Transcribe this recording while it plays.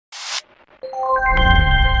Hey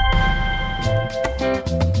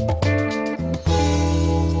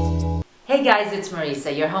guys, it's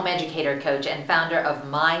Marisa, your home educator coach and founder of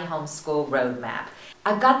My Homeschool Roadmap.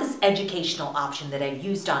 I've got this educational option that I've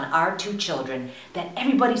used on our two children that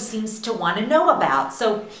everybody seems to want to know about.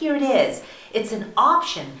 So here it is. It's an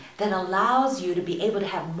option that allows you to be able to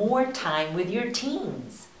have more time with your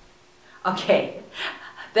teens. Okay,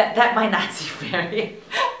 that might not seem very...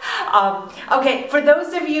 okay, for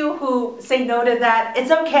those of you who say no to that, it's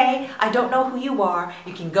okay. I don't know who you are.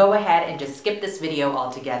 You can go ahead and just skip this video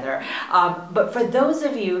altogether. But for those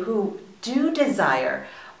of you who do desire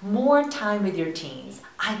more time with your teens,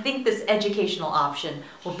 I think this educational option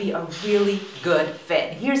will be a really good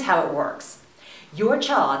fit. Here's how it works. Your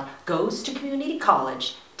child goes to community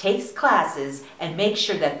college, takes classes, and makes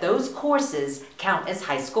sure that those courses count as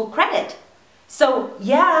high school credit. So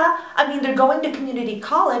yeah, I mean, they're going to community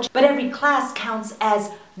college, but every class counts as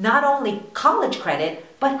not only college credit,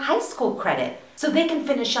 but high school credit. So they can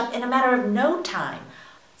finish up in a matter of no time.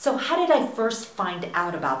 So how did I first find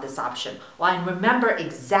out about this option? Well, I remember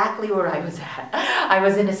exactly where I was at. I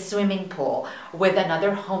was in a swimming pool with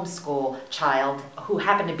another homeschool child who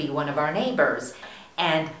happened to be one of our neighbors,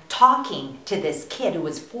 and talking to this kid who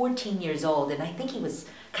was 14 years old, and I think he was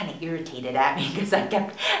kind of irritated at me because I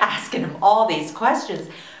kept asking him all these questions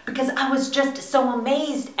because I was just so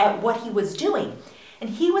amazed at what he was doing. And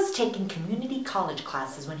he was taking community college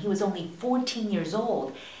classes when he was only 14 years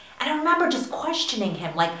old. And I remember just questioning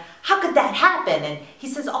him, like, how could that happen? And he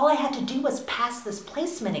says, all I had to do was pass this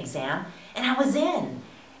placement exam and I was in.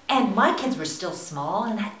 And my kids were still small,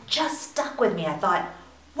 and that just stuck with me. I thought,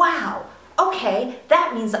 wow, okay,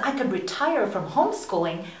 that means I could retire from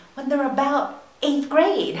homeschooling when they're about 8th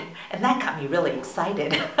grade. And that got me really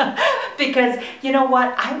excited because you know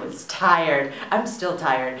what? I was tired. I'm still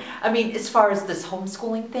tired. I mean, as far as this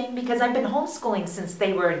homeschooling thing, because I've been homeschooling since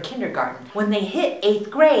they were in kindergarten. When they hit 8th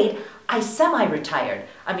grade, I semi-retired.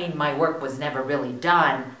 I mean, my work was never really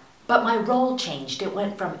done, but my role changed. It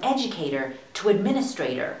went from educator to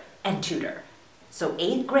administrator and tutor. So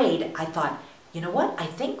 8th grade, I thought, you know what? I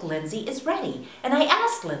think Linzey is ready. And I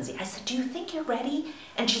asked Linzey, I said, do you think you're ready?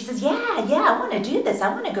 And she says, yeah, I want to do this. I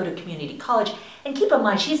want to go to community college. And keep in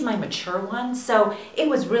mind, she's my mature one, so it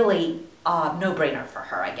was really a no-brainer for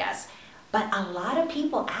her, I guess. But a lot of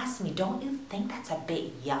people ask me, don't you think that's a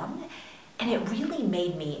bit young? And it really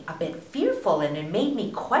made me a bit fearful, and it made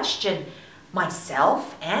me question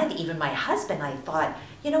myself and even my husband. I thought,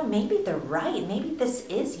 you know, maybe they're right. Maybe this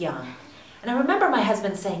is young. And I remember my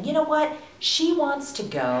husband saying, you know what, she wants to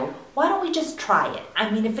go, why don't we just try it? I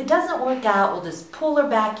mean, if it doesn't work out, we'll just pull her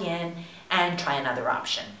back in and try another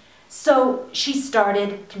option. So she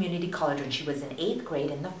started community college when she was in 8th grade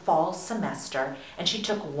in the fall semester, and she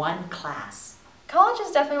took one class. College is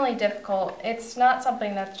definitely difficult. It's not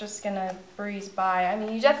something that's just gonna breeze by. I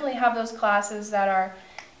mean, you definitely have those classes that are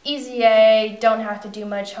easy A, don't have to do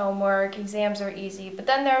much homework, exams are easy, but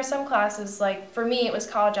then there are some classes, like for me it was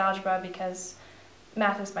college algebra because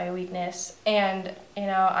math is my weakness, and you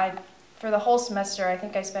know, for the whole semester I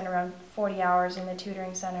think I spent around 40 hours in the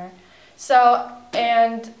tutoring center. So,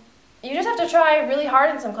 and you just have to try really hard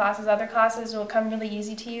in some classes. Other classes will come really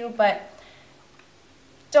easy to you, but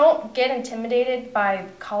don't get intimidated by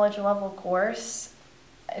college level course.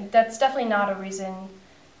 That's definitely not a reason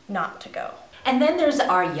not to go. And then there's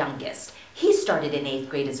our youngest. He started in 8th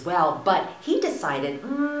grade as well, but he decided,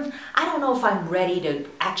 I don't know if I'm ready to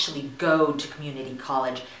actually go to community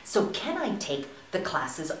college, so can I take the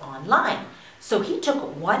classes online? So he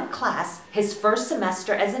took one class his first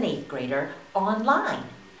semester as an 8th grader online.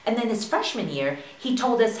 And then his freshman year, he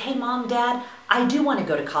told us, hey Mom, Dad, I do want to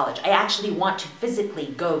go to college. I actually want to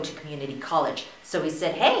physically go to community college. So we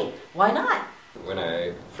said, hey, why not? When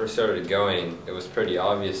I first started going, it was pretty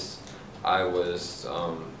obvious I was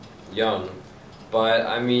young, but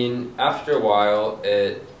I mean, after a while,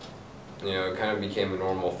 it kind of became a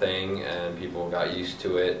normal thing, and people got used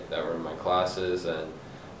to it that were in my classes, and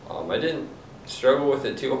I didn't struggle with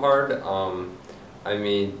it too hard. I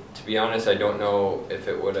mean, to be honest, I don't know if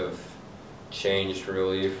it would have changed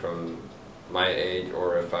really from my age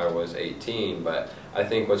or if I was 18, but I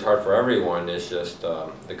think what's hard for everyone is just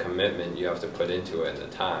the commitment you have to put into it and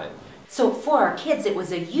the time. So for our kids, it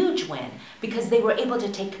was a huge win because they were able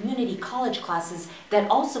to take community college classes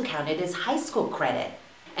that also counted as high school credit.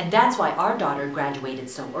 And that's why our daughter graduated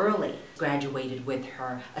so early. Graduated with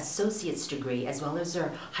her associate's degree as well as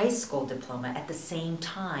her high school diploma at the same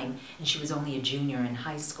time, and she was only a junior in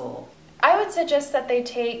high school. I would suggest that they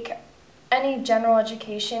take any general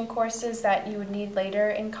education courses that you would need later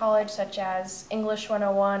in college, such as English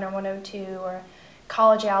 101 or 102 or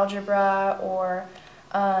college algebra or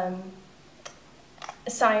a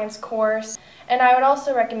science course. And I would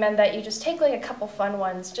also recommend that you just take like a couple fun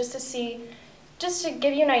ones just to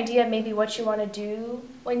give you an idea of maybe what you want to do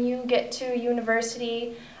when you get to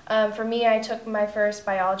university. For me, I took my first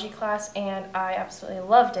biology class and I absolutely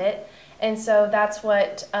loved it. And so that's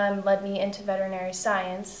what led me into veterinary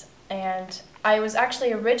science. And I was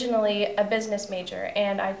actually originally a business major,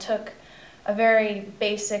 and I took a very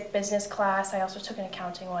basic business class. I also took an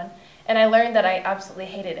accounting one, and I learned that I absolutely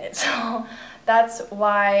hated it. So that's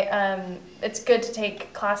why it's good to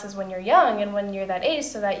take classes when you're young and when you're that age,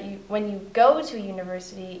 so that when you go to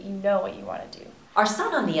university, you know what you want to do. Our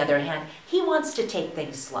son, on the other hand, he wants to take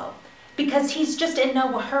things slow because he's just in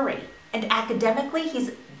no hurry. And academically,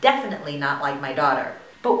 he's definitely not like my daughter.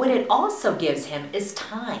 But what it also gives him is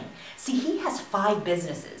time. See, he has 5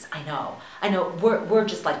 businesses. I know, we're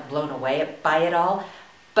just like blown away by it all.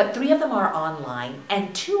 But 3 of them are online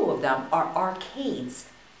and 2 of them are arcades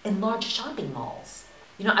in large shopping malls.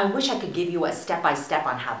 You know, I wish I could give you a step-by-step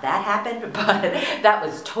on how that happened, but that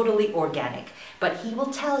was totally organic. But he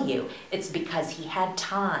will tell you it's because he had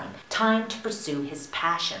time to pursue his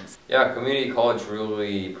passions. Yeah, community college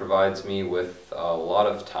really provides me with a lot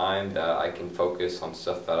of time that I can focus on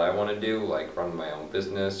stuff that I want to do, like run my own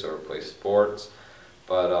business or play sports.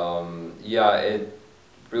 But yeah, it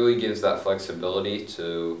really gives that flexibility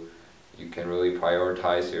to, you can really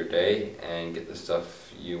prioritize your day and get the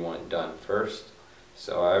stuff you want done first.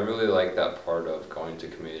 So I really like that part of going to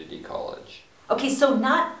community college. Okay, so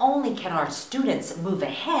not only can our students move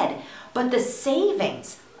ahead, but the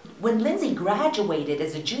savings. When Linzey graduated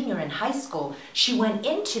as a junior in high school, she went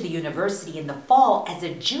into the university in the fall as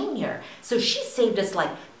a junior. So she saved us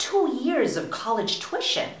like 2 years of college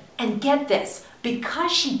tuition. And get this,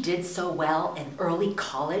 because she did so well in early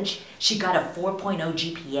college, she got a 4.0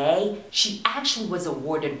 GPA, she actually was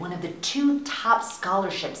awarded one of the 2 top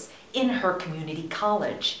scholarships in her community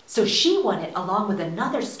college. So she won it along with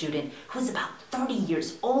another student who was about 30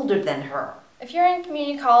 years older than her. If you're in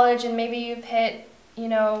community college and maybe you've hit,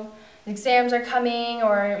 exams are coming,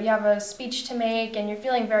 or you have a speech to make and you're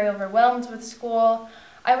feeling very overwhelmed with school,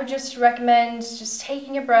 I would just recommend just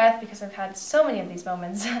taking a breath, because I've had so many of these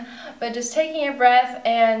moments, but just taking a breath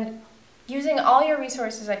and using all your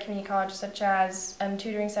resources at community college, such as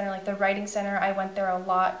tutoring center, like the writing center. I went there a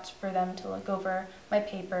lot for them to look over my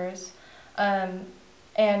papers. And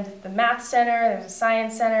the math center, there's a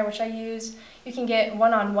science center, which I use. You can get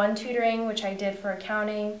one-on-one tutoring, which I did for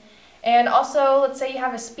accounting. And also, let's say you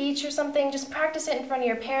have a speech or something, just practice it in front of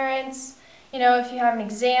your parents. If you have an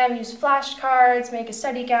exam, use flashcards, make a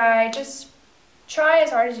study guide, just try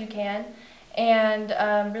as hard as you can and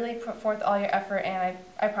really put forth all your effort, and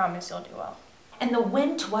I promise you'll do well. And the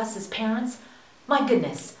win to us as parents, my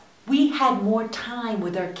goodness, we had more time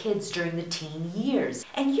with our kids during the teen years.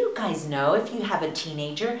 And you guys know, if you have a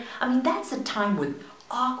teenager, that's a time with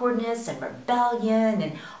awkwardness and rebellion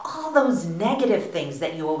and all those negative things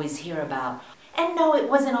that you always hear about. And no, it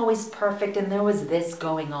wasn't always perfect and there was this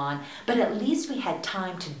going on, but at least we had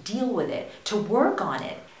time to deal with it, to work on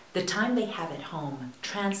it. The time they have at home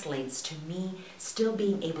translates to me still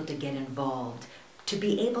being able to get involved, to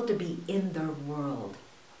be able to be in their world,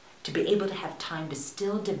 to be able to have time to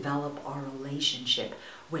still develop our relationship,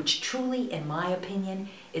 which truly, in my opinion,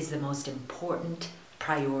 is the most important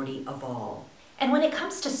priority of all. And when it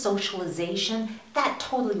comes to socialization, that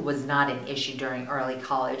totally was not an issue during early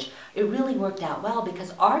college. It really worked out well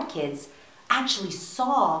because our kids actually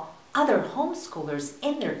saw other homeschoolers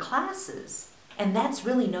in their classes. And that's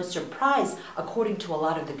really no surprise. According to a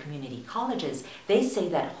lot of the community colleges, they say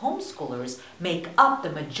that homeschoolers make up the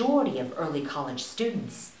majority of early college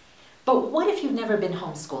students. But what if you've never been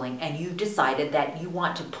homeschooling and you've decided that you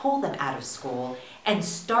want to pull them out of school and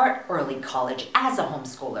start early college as a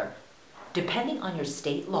homeschooler? Depending on your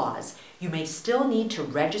state laws, you may still need to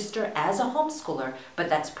register as a homeschooler, but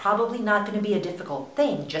that's probably not going to be a difficult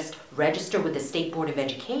thing. Just register with the State Board of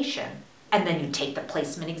Education. And then you take the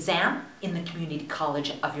placement exam in the community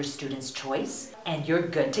college of your student's choice, and you're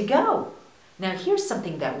good to go. Now here's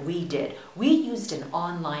something that we did. We used an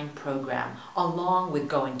online program along with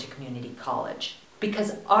going to community college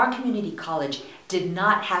because our community college did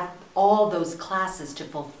not have all those classes to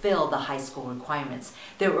fulfill the high school requirements.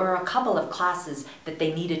 There were a couple of classes that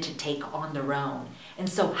they needed to take on their own. And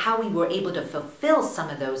so how we were able to fulfill some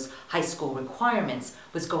of those high school requirements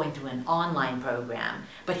was going through an online program.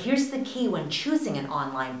 But here's the key when choosing an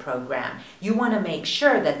online program. You want to make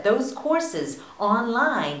sure that those courses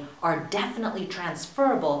online are definitely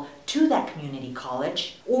transferable to that community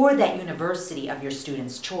college or that university of your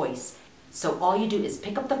student's choice. So all you do is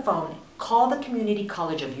pick up the phone, call the community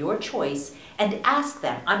college of your choice, and ask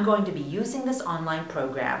them, I'm going to be using this online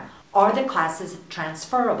program. Are the classes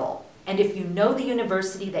transferable? And if you know the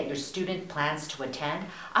university that your student plans to attend,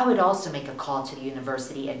 I would also make a call to the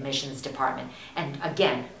university admissions department. And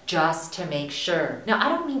again, just to make sure. Now, I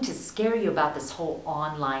don't mean to scare you about this whole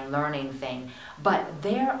online learning thing, but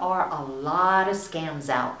there are a lot of scams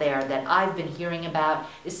out there that I've been hearing about,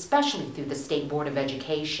 especially through the State Board of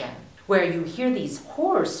Education, where you hear these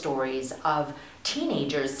horror stories of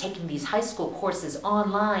teenagers taking these high school courses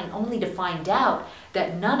online only to find out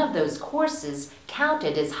that none of those courses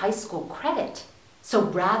counted as high school credit. So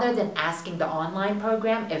rather than asking the online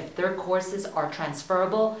program if their courses are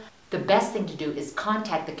transferable, the best thing to do is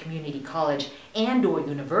contact the community college and/or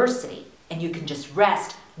university, and you can just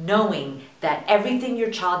rest knowing that everything your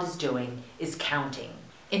child is doing is counting.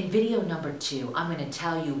 In video number 2, I'm going to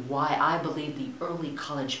tell you why I believe the early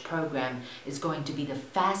college program is going to be the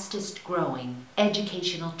fastest growing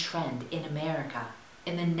educational trend in America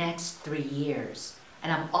in the next 3 years.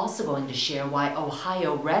 And I'm also going to share why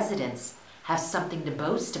Ohio residents have something to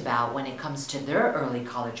boast about when it comes to their early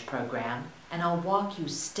college program. And I'll walk you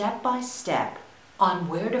step by step on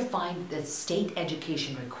where to find the state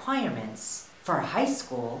education requirements for high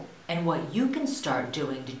school and what you can start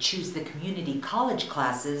doing to choose the community college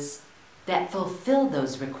classes that fulfill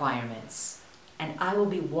those requirements. And I will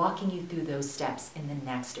be walking you through those steps in the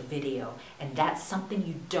next video. And that's something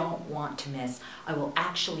you don't want to miss. I will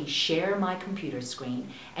actually share my computer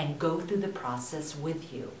screen and go through the process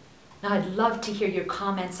with you. Now, I'd love to hear your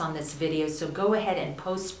comments on this video, so go ahead and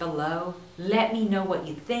post below. Let me know what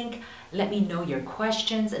you think. Let me know your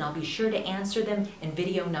questions, and I'll be sure to answer them in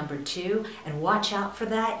video number 2. And watch out for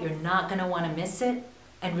that. You're not going to want to miss it.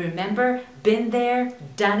 And remember, been there,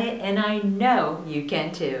 done it, and I know you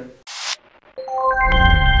can too.